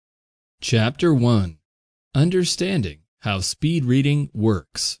Chapter 1. Understanding How Speed Reading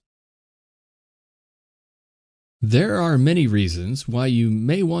Works. There are many reasons why you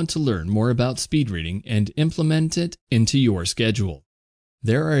may want to learn more about speed reading and implement it into your schedule.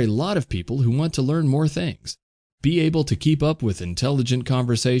 There are a lot of people who want to learn more things, be able to keep up with intelligent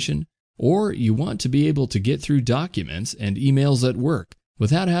conversation, or you want to be able to get through documents and emails at work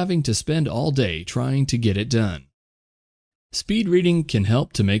without having to spend all day trying to get it done. Speed reading can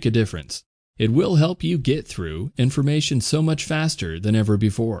help to make a difference. It will help you get through information so much faster than ever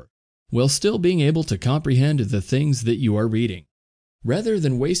before, while still being able to comprehend the things that you are reading. Rather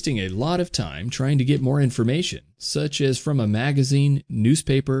than wasting a lot of time trying to get more information, such as from a magazine,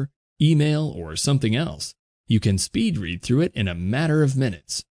 newspaper, email, or something else, you can speed read through it in a matter of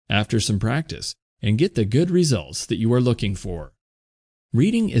minutes, after some practice, and get the good results that you are looking for.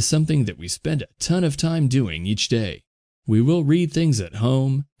 Reading is something that we spend a ton of time doing each day. We will read things at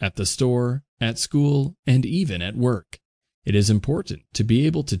home, at the store, at school, and even at work. It is important to be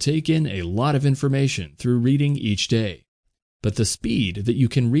able to take in a lot of information through reading each day. But the speed that you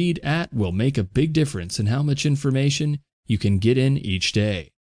can read at will make a big difference in how much information you can get in each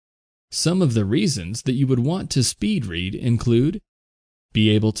day. Some of the reasons that you would want to speed read include: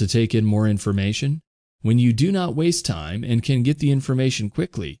 be able to take in more information. When you do not waste time and can get the information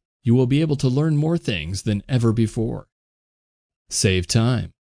quickly, you will be able to learn more things than ever before. Save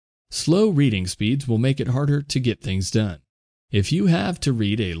time. Slow reading speeds will make it harder to get things done. If you have to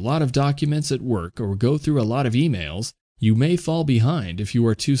read a lot of documents at work or go through a lot of emails, you may fall behind if you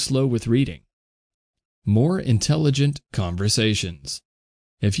are too slow with reading. More intelligent conversations.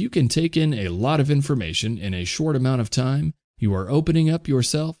 If you can take in a lot of information in a short amount of time, you are opening up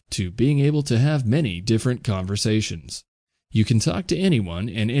yourself to being able to have many different conversations. You can talk to anyone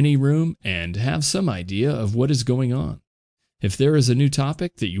in any room and have some idea of what is going on. If there is a new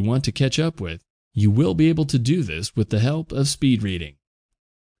topic that you want to catch up with, you will be able to do this with the help of speed reading.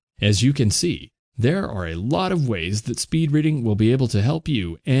 As you can see, there are a lot of ways that speed reading will be able to help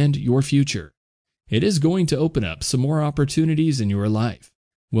you and your future. It is going to open up some more opportunities in your life,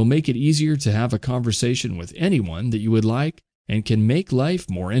 will make it easier to have a conversation with anyone that you would like, and can make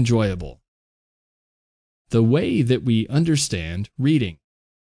life more enjoyable. The way that we understand reading.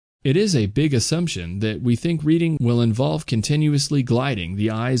 It is a big assumption that we think reading will involve continuously gliding the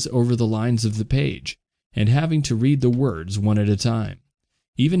eyes over the lines of the page and having to read the words one at a time,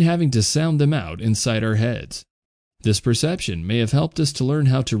 even having to sound them out inside our heads. This perception may have helped us to learn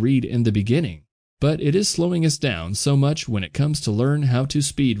how to read in the beginning, but it is slowing us down so much when it comes to learn how to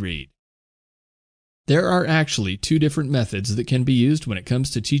speed read. There are actually two different methods that can be used when it comes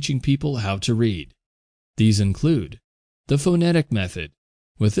to teaching people how to read. These include the phonetic method.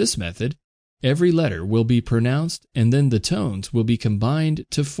 With this method, every letter will be pronounced and then the tones will be combined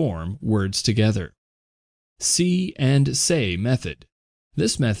to form words together. See and say method.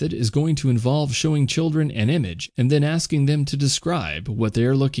 This method is going to involve showing children an image and then asking them to describe what they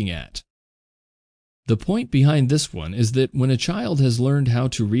are looking at. The point behind this one is that when a child has learned how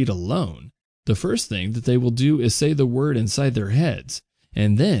to read alone, the first thing that they will do is say the word inside their heads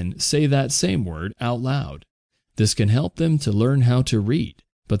and then say that same word out loud. This can help them to learn how to read.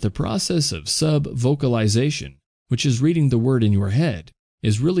 But the process of sub-vocalization, which is reading the word in your head,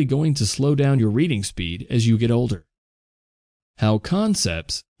 is really going to slow down your reading speed as you get older. How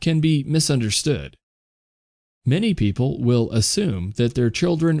concepts can be misunderstood. Many people will assume that their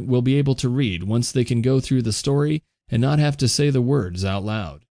children will be able to read once they can go through the story and not have to say the words out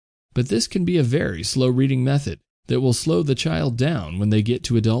loud. But this can be a very slow reading method that will slow the child down when they get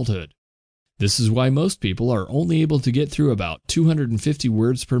to adulthood. This is why most people are only able to get through about 250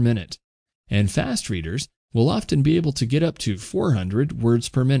 words per minute, and fast readers will often be able to get up to 400 words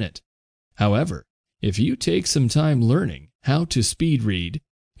per minute. However, if you take some time learning how to speed read,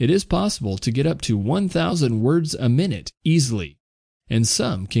 it is possible to get up to 1,000 words a minute easily, and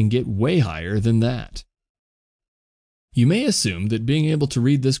some can get way higher than that. You may assume that being able to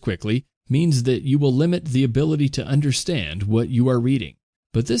read this quickly means that you will limit the ability to understand what you are reading.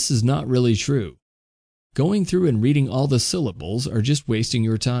 But this is not really true. Going through and reading all the syllables are just wasting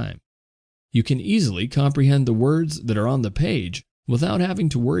your time. You can easily comprehend the words that are on the page without having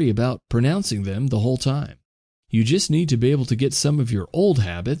to worry about pronouncing them the whole time. You just need to be able to get some of your old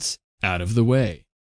habits out of the way.